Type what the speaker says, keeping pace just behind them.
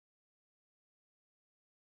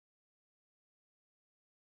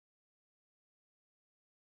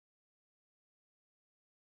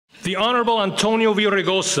The Honorable Antonio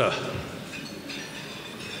Villaraigosa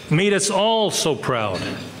made us all so proud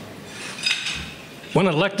when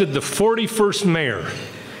elected the 41st mayor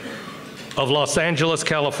of Los Angeles,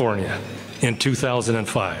 California in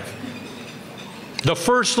 2005. The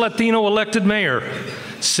first Latino elected mayor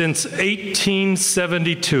since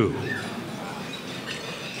 1872.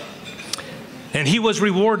 And he was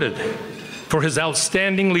rewarded for his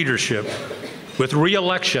outstanding leadership with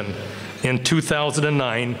re-election in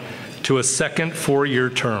 2009 to a second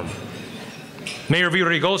four-year term. Mayor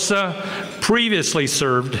Villaraigosa previously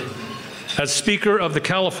served as Speaker of the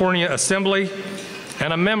California Assembly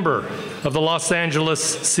and a member of the Los Angeles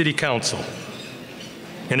City Council.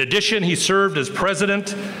 In addition, he served as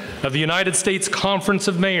President of the United States Conference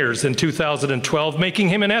of Mayors in 2012, making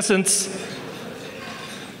him, in essence,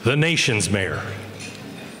 the nation's mayor.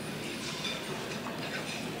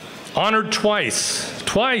 Honored twice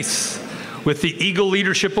with the Eagle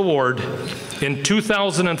Leadership Award in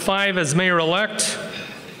 2005 as mayor-elect,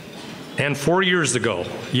 and 4 years ago,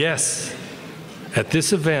 yes, at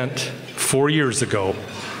this event 4 years ago,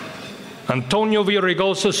 Antonio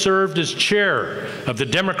Villaraigosa served as chair of the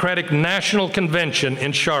Democratic National Convention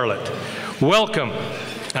in Charlotte. Welcome,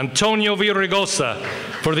 Antonio Villaraigosa,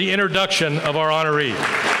 for the introduction of our honoree.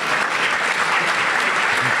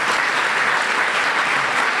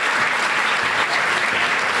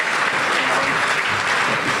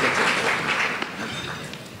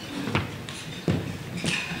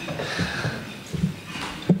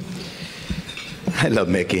 I love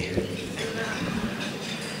Mickey.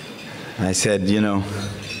 I said, you know,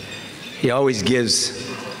 he always gives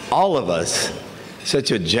all of us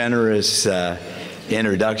such a generous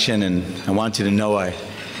introduction, and I want you to know I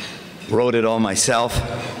wrote it all myself.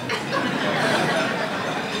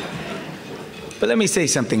 But let me say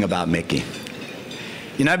something about Mickey.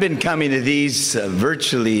 You know, I've been coming to these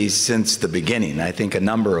virtually since the beginning. I think a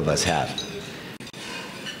number of us have.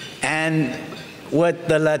 And what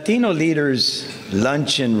the Latino Leaders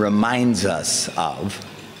Luncheon reminds us of,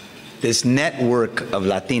 this network of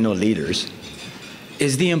Latino leaders,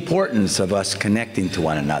 is the importance of us connecting to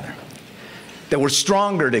one another. That we're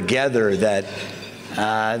stronger together, that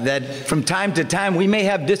from time to time we may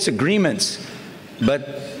have disagreements,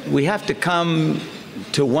 but we have to come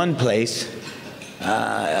to one place,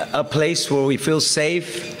 a place where we feel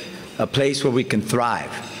safe, a place where we can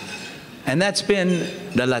thrive. And that's been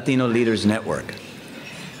the Latino Leaders Network.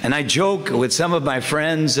 And I joke with some of my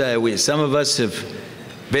friends, some of us have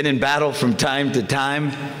been in battle from time to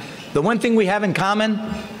time. The one thing we have in common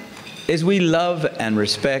is we love and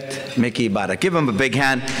respect Mickey Ibarra. Give him a big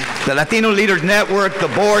hand. The Latino Leaders Network, the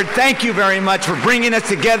board, thank you very much for bringing us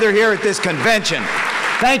together here at this convention.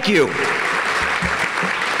 Thank you.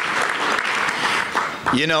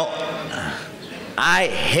 You know, I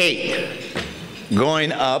hate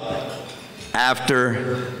going up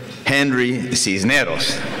after Henry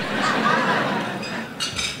Cisneros.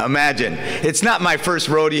 Imagine. It's not my first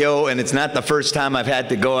rodeo, and it's not the first time I've had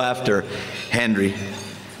to go after Henry.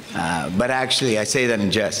 But actually, I say that in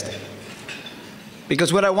jest.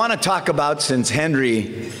 Because what I want to talk about, since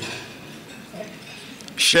Henry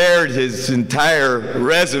shared his entire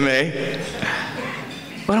resume,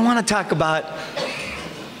 what I want to talk about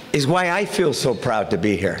is why I feel so proud to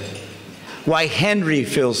be here. Why Henry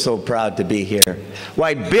feels so proud to be here.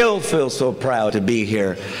 Why Bill feels so proud to be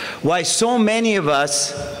here. Why so many of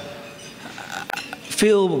us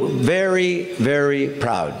feel very, very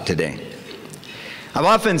proud today. I've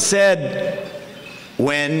often said,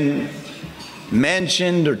 when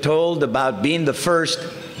mentioned or told about being the first,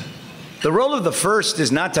 the role of the first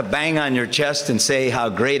is not to bang on your chest and say how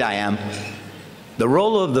great I am. The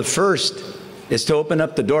role of the first is to open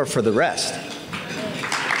up the door for the rest.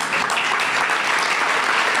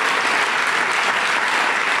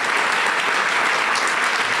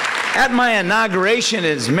 At my inauguration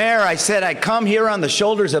as mayor, I said I come here on the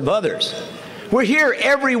shoulders of others. We're here,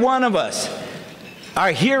 every one of us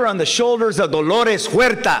are here on the shoulders of Dolores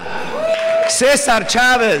Huerta, Cesar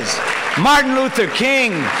Chavez, Martin Luther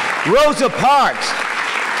King, Rosa Parks.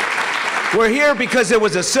 We're here because there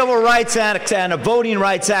was a Civil Rights Act and a Voting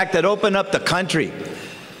Rights Act that opened up the country.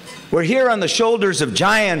 We're here on the shoulders of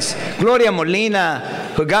giants. Gloria Molina,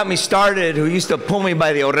 who got me started, who used to pull me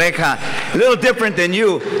by the oreja. A little different than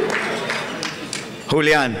you,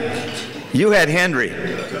 Julian. You had Henry.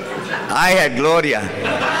 I had Gloria.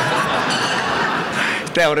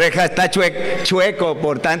 Esta oreja está chueco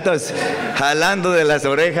por tantos jalando de las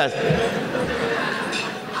orejas.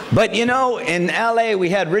 But you know, in LA we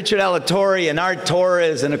had Richard Alatorre and Art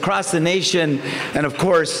Torres, and across the nation, and of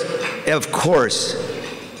course,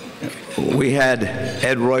 we had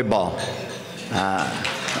Ed Roybal,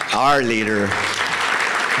 our leader,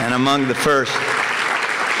 and among the first.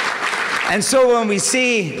 And so when we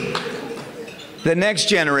see the next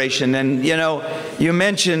generation, and you know, you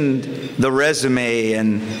mentioned the resume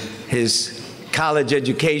and his college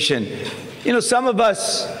education. You know, some of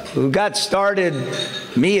us who got started,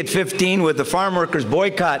 me at 15 with the farm workers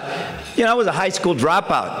boycott, you know, I was a high school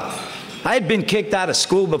dropout. I had been kicked out of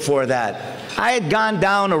school before that. I had gone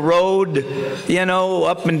down a road, you know,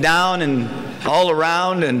 up and down and all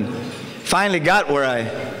around, and finally got where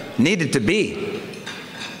I needed to be.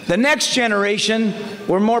 The next generation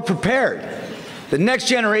were more prepared. The next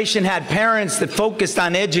generation had parents that focused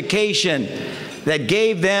on education, that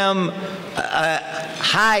gave them a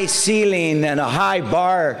high ceiling and a high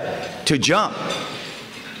bar to jump.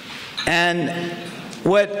 And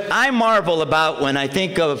what I marvel about when I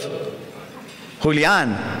think of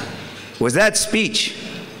Julian was that speech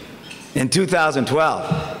in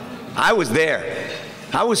 2012. I was there.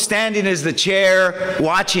 I was standing as the chair,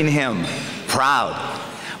 watching him, proud.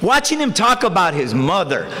 Watching him talk about his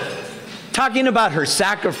mother, talking about her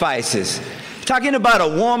sacrifices, talking about a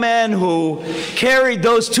woman who carried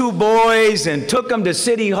those two boys and took them to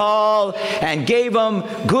City Hall and gave them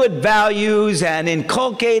good values and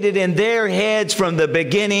inculcated in their heads from the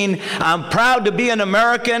beginning, I'm proud to be an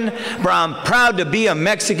American, but I'm proud to be a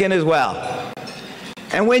Mexican as well.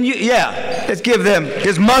 And when you, yeah, let's give them,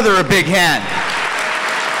 his mother, a big hand.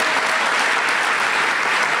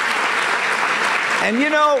 And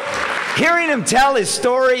you know, hearing him tell his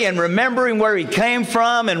story and remembering where he came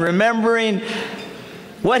from and remembering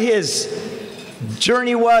what his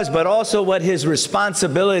journey was, but also what his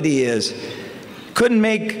responsibility is, couldn't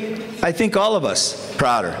make, I think, all of us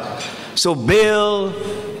prouder. So Bill,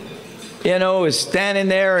 you know, is standing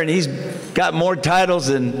there, and he's got more titles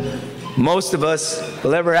than most of us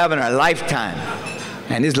will ever have in our lifetime.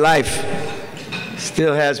 And his life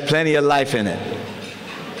still has plenty of life in it.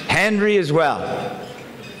 Henry as well.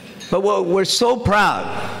 But what we're so proud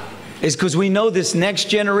is because we know this next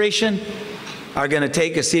generation are going to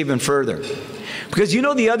take us even further. Because you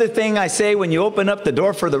know the other thing I say when you open up the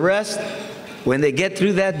door for the rest? When they get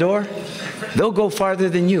through that door, they'll go farther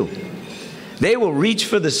than you. They will reach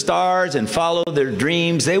for the stars and follow their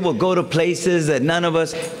dreams. They will go to places that none of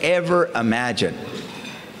us ever imagined.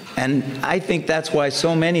 And I think that's why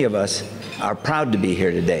so many of us are proud to be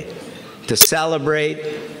here today, to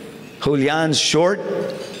celebrate Julian's short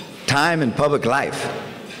time in public life.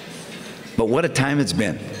 But what a time it's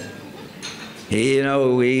been. You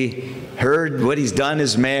know, we heard what he's done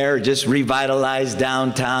as mayor, just revitalized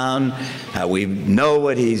downtown. We know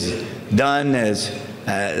what he's done as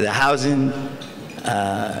the housing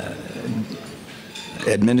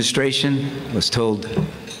administration. Was told to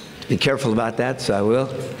be careful about that, so I will.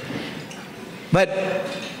 But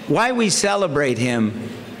why we celebrate him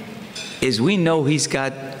is we know he's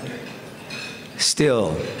got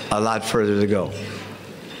still a lot further to go.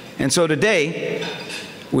 And so today,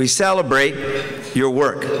 we celebrate your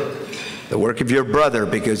work, the work of your brother,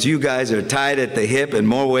 because you guys are tied at the hip in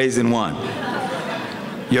more ways than one.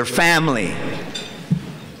 Your family,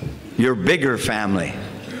 your bigger family.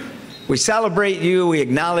 We celebrate you, we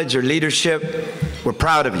acknowledge your leadership, we're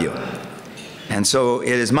proud of you. And so it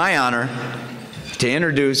is my honor to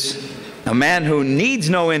introduce a man who needs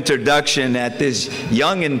no introduction at this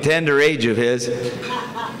young and tender age of his,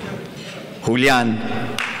 Julian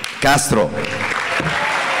Castro.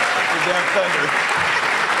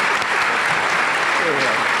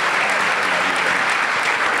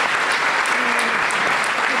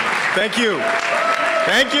 Thank you.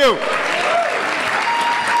 Thank you.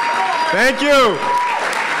 Thank you.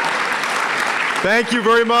 Thank you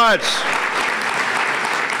very much.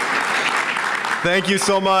 Thank you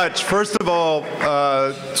so much. First of all,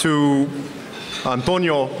 to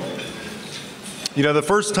Antonio, you know, the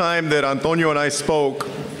first time that Antonio and I spoke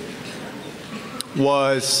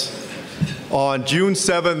was on June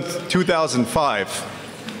 7th,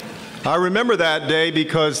 2005. I remember that day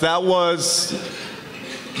because that was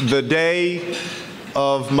the day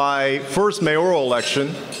of my first mayoral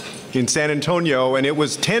election in San Antonio, and it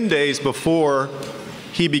was 10 days before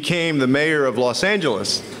he became the mayor of Los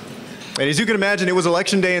Angeles. And as you can imagine, it was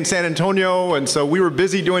election day in San Antonio, and so we were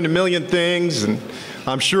busy doing a million things, and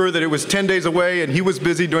I'm sure that it was 10 days away, and he was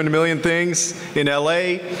busy doing a million things in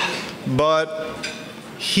LA, but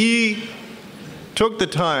he took the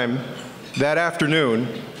time that afternoon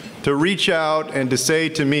to reach out and to say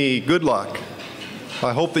to me, good luck.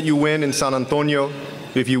 I hope that you win in San Antonio.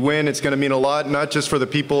 If you win, it's going to mean a lot, not just for the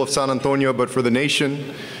people of San Antonio, but for the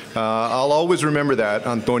nation. I'll always remember that,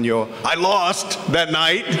 Antonio. I lost that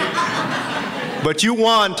night, but you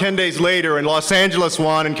won 10 days later, and Los Angeles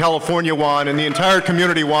won, and California won, and the entire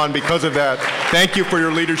community won because of that. Thank you for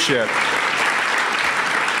your leadership.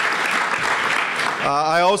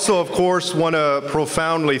 I also, of course, want to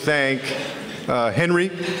profoundly thank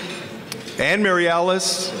Henry and Mary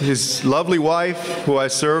Alice, his lovely wife, who I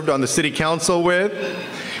served on the city council with.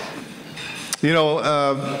 You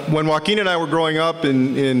know, when Joaquin and I were growing up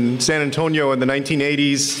in San Antonio in the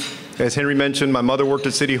 1980s, as Henry mentioned, my mother worked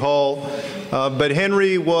at City Hall, but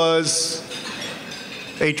Henry was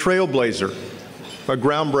a trailblazer, a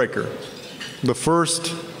groundbreaker, the first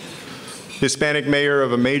Hispanic mayor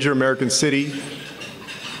of a major American city,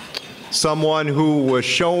 someone who was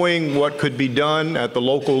showing what could be done at the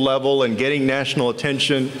local level and getting national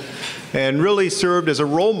attention, and really served as a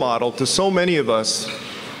role model to so many of us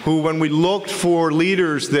who, when we looked for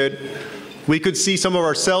leaders that we could see some of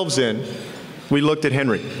ourselves in, we looked at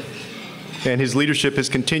Henry. And his leadership has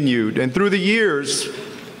continued. And through the years,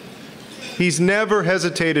 he's never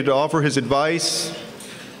hesitated to offer his advice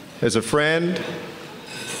as a friend.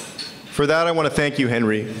 For that, I want to thank you,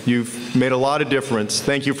 Henry. You've made a lot of difference.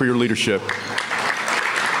 Thank you for your leadership.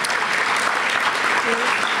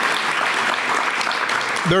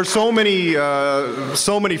 There are so many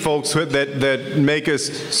folks that make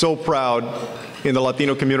us so proud in the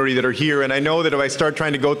Latino community that are here, and I know that if I start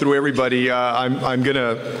trying to go through everybody, I'm going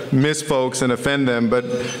to miss folks and offend them, but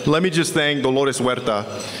let me just thank Dolores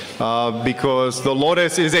Huerta, because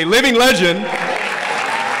Dolores is a living legend.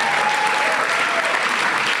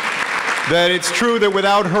 That it's true that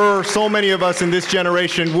without her, so many of us in this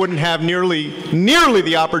generation wouldn't have nearly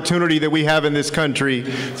the opportunity that we have in this country.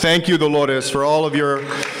 Thank you, Dolores, for all of your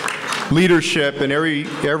leadership and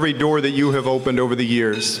every door that you have opened over the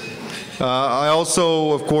years. I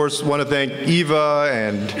also, of course, want to thank Eva,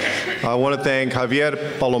 and I want to thank Javier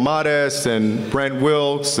Palomares and Brent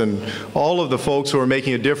Wilkes and all of the folks who are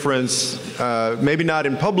making a difference, maybe not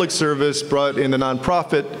in public service, but in the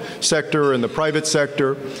nonprofit sector and the private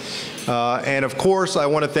sector. And of course, I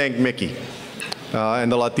want to thank Mickey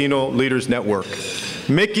and the Latino Leaders Network.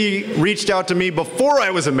 Mickey reached out to me before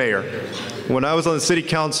I was a mayor, when I was on the city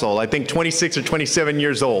council, I think 26 or 27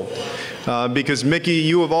 years old. Because Mickey,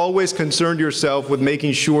 you have always concerned yourself with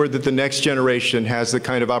making sure that the next generation has the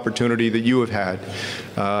kind of opportunity that you have had.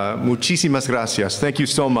 Muchísimas gracias. Thank you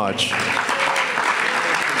so much.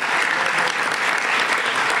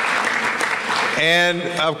 And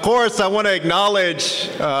of course, I want to acknowledge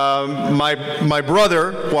my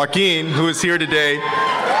brother, Joaquin, who is here today.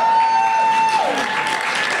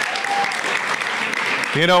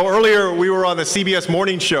 You know, earlier we were on the CBS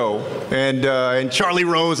morning show, and Charlie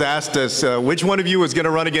Rose asked us, which one of you is going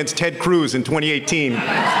to run against Ted Cruz in 2018?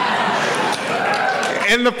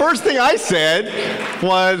 And the first thing I said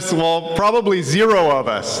was, well, probably zero of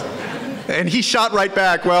us. And he shot right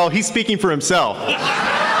back, well, he's speaking for himself.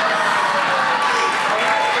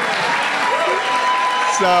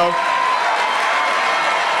 So,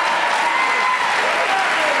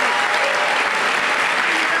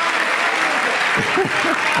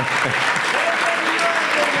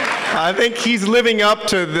 I think he's living up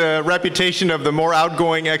to the reputation of the more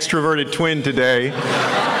outgoing, extroverted twin today.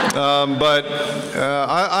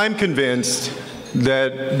 I'm convinced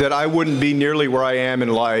that I wouldn't be nearly where I am in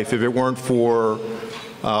life if it weren't for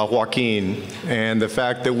Joaquin and the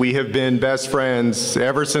fact that we have been best friends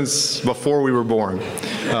ever since before we were born.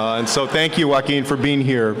 And so thank you, Joaquin, for being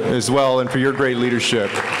here as well and for your great leadership.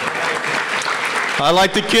 I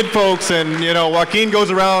like the kid folks, and you know, Joaquin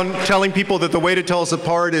goes around telling people that the way to tell us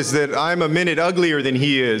apart is that I'm a minute uglier than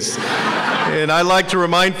he is. And I like to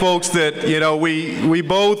remind folks that, you know, we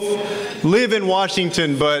both live in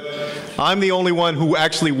Washington, but I'm the only one who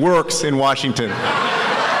actually works in Washington.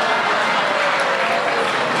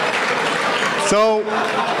 So,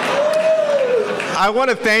 I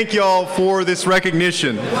want to thank y'all for this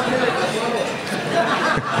recognition.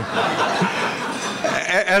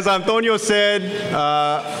 As Antonio said,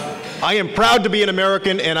 I am proud to be an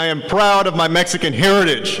American, and I am proud of my Mexican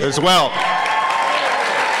heritage as well.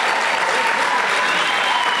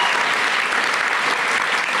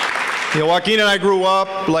 You know, Joaquin and I grew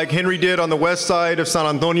up like Henry did on the west side of San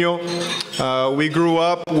Antonio. We grew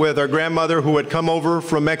up with our grandmother who had come over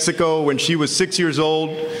from Mexico when she was 6 years old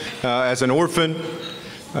as an orphan.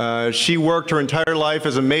 She worked her entire life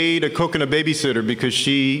as a maid, a cook, and a babysitter because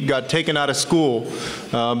she got taken out of school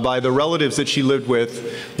by the relatives that she lived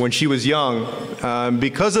with when she was young.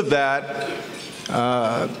 Because of that,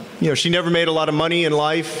 you know, she never made a lot of money in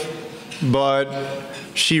life. but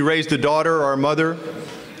she raised a daughter, our mother,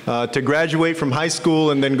 to graduate from high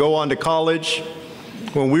school and then go on to college.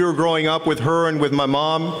 When we were growing up with her and with my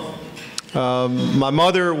mom, my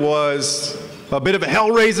mother was a bit of a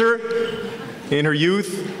hellraiser in her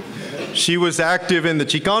youth. She was active in the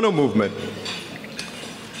Chicano movement,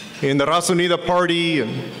 in the Raza Unida party,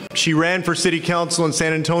 and she ran for city council in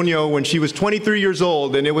San Antonio when she was 23 years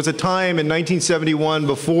old, and it was a time in 1971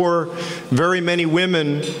 before very many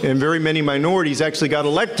women and very many minorities actually got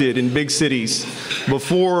elected in big cities,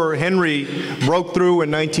 before Henry broke through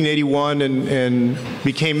in 1981 and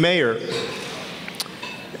became mayor.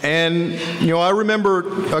 And, you know, I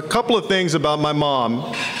remember a couple of things about my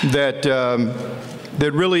mom that,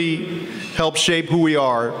 that really helped shape who we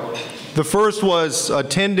are. The first was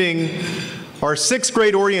attending our 6th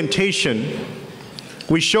grade orientation.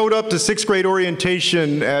 We showed up to 6th grade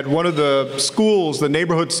orientation at one of the schools, the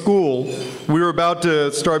neighborhood school. We were about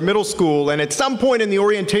to start middle school, and at some point in the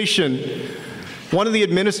orientation, one of the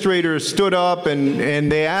administrators stood up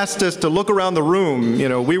and they asked us to look around the room. You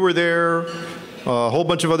know, we were there, a whole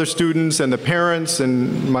bunch of other students and the parents,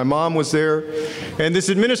 and my mom was there. And this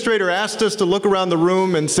administrator asked us to look around the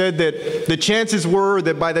room and said that the chances were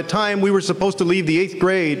that by the time we were supposed to leave the 8th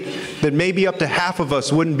grade, that maybe up to half of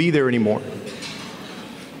us wouldn't be there anymore.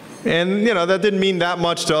 And, you know, that didn't mean that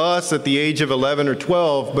much to us at the age of 11 or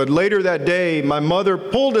 12, but later that day, my mother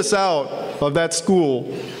pulled us out of that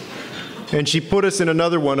school, and she put us in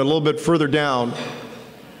another one a little bit further down.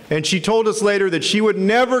 And she told us later that she would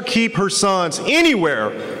never keep her sons anywhere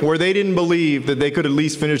where they didn't believe that they could at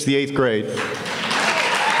least finish the 8th grade.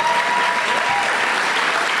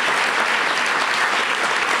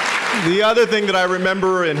 The other thing that I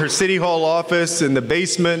remember in her City Hall office, in the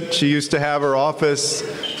basement, she used to have her office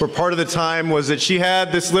for part of the time, was that she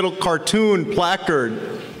had this little cartoon placard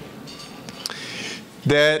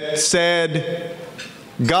that said,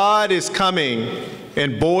 "God is coming,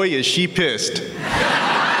 and boy is she pissed."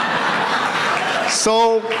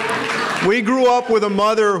 So we grew up with a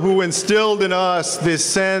mother who instilled in us this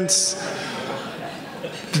sense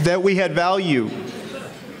that we had value,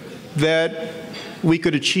 that we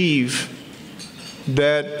could achieve,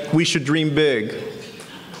 that we should dream big,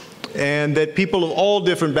 and that people of all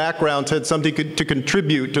different backgrounds had something to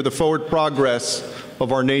contribute to the forward progress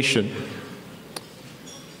of our nation.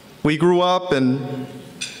 We grew up and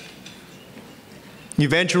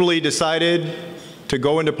eventually decided to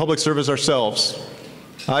go into public service ourselves.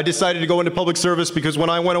 I decided to go into public service because when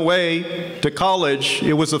I went away to college,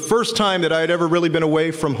 it was the first time that I had ever really been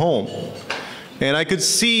away from home. And I could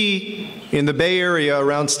see in the Bay Area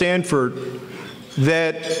around Stanford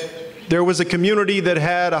that there was a community that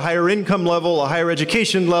had a higher income level, a higher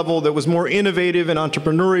education level, that was more innovative and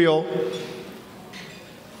entrepreneurial.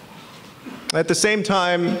 At the same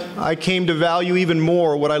time, I came to value even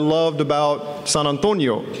more what I loved about San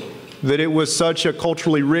Antonio, that it was such a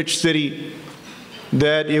culturally rich city,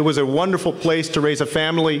 that it was a wonderful place to raise a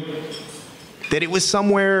family, that it was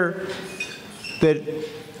somewhere that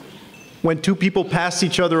when two people passed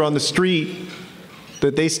each other on the street,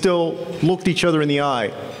 that they still looked each other in the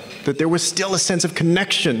eye, that there was still a sense of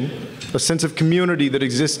connection, a sense of community that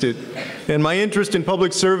existed. And my interest in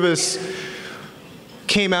public service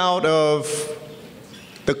came out of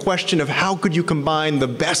the question of how could you combine the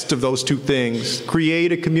best of those two things,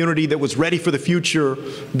 create a community that was ready for the future,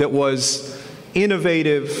 that was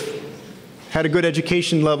innovative, had a good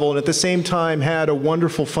education level, and at the same time had a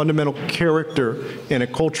wonderful fundamental character and a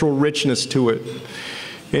cultural richness to it.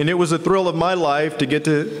 And it was a thrill of my life to get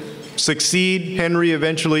to succeed Henry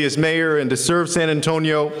eventually as mayor and to serve San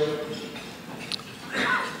Antonio.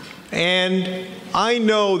 And I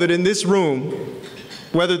know that in this room,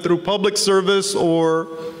 whether through public service or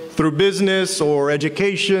through business or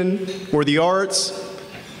education or the arts,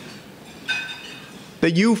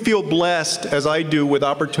 that you feel blessed, as I do, with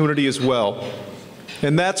opportunity as well.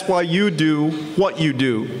 And that's why you do what you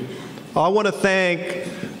do. I want to thank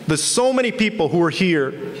the so many people who are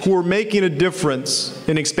here who are making a difference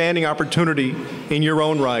in expanding opportunity in your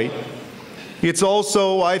own right. It's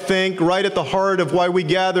also, I think, right at the heart of why we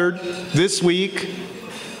gathered this week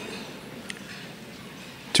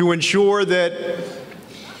to ensure that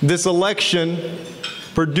this election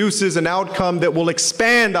produces an outcome that will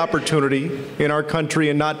expand opportunity in our country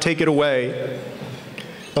and not take it away.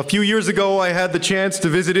 A few years ago, I had the chance to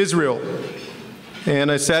visit Israel,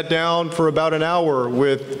 and I sat down for about an hour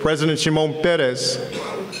with President Shimon Peres.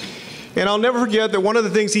 And I'll never forget that one of the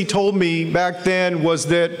things he told me back then was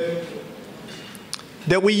that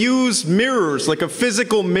we use mirrors, like a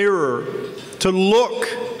physical mirror, to look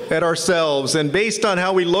at ourselves, and based on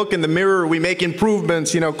how we look in the mirror, we make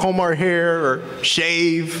improvements, comb our hair or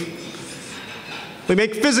shave. We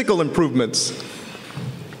make physical improvements.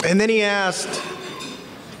 And then he asked,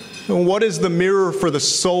 what is the mirror for the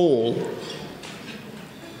soul?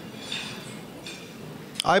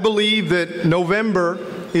 I believe that November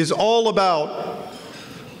is all about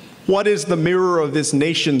what is the mirror of this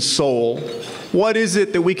nation's soul? What is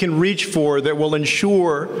it that we can reach for that will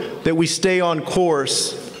ensure that we stay on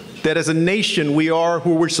course, that as a nation we are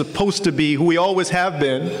who we're supposed to be, who we always have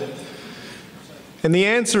been? And the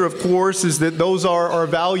answer, of course, is that those are our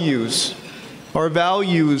values. Our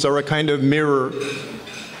values are a kind of mirror.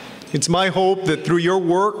 It's my hope that through your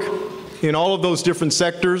work in all of those different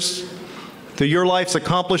sectors, through your life's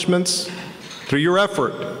accomplishments, through your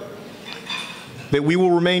effort, that we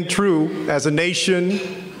will remain true as a nation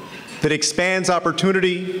that expands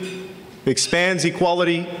opportunity, expands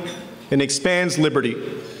equality, and expands liberty.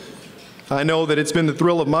 I know that it's been the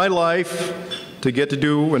thrill of my life to get to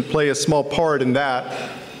do and play a small part in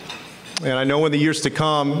that. And I know in the years to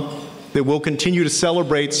come that we'll continue to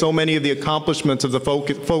celebrate so many of the accomplishments of the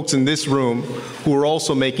folks in this room who are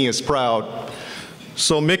also making us proud.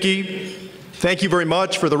 So Mickey, thank you very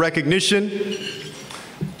much for the recognition.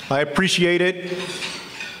 I appreciate it.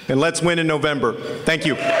 And let's win in November. Thank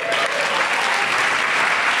you.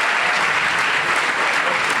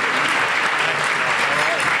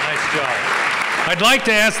 I'd like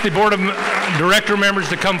to ask the Board of Director members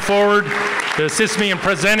to come forward to assist me in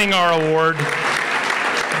presenting our award.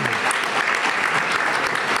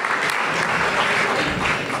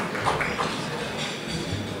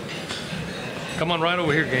 Come on right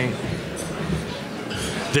over here, gang.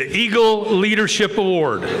 The Eagle Leadership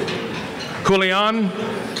Award. Julian,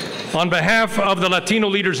 on behalf of the Latino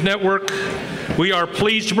Leaders Network, we are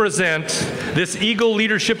pleased to present this Eagle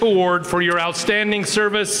Leadership Award for your outstanding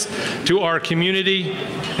service to our community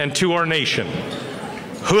and to our nation.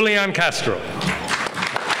 Julian Castro.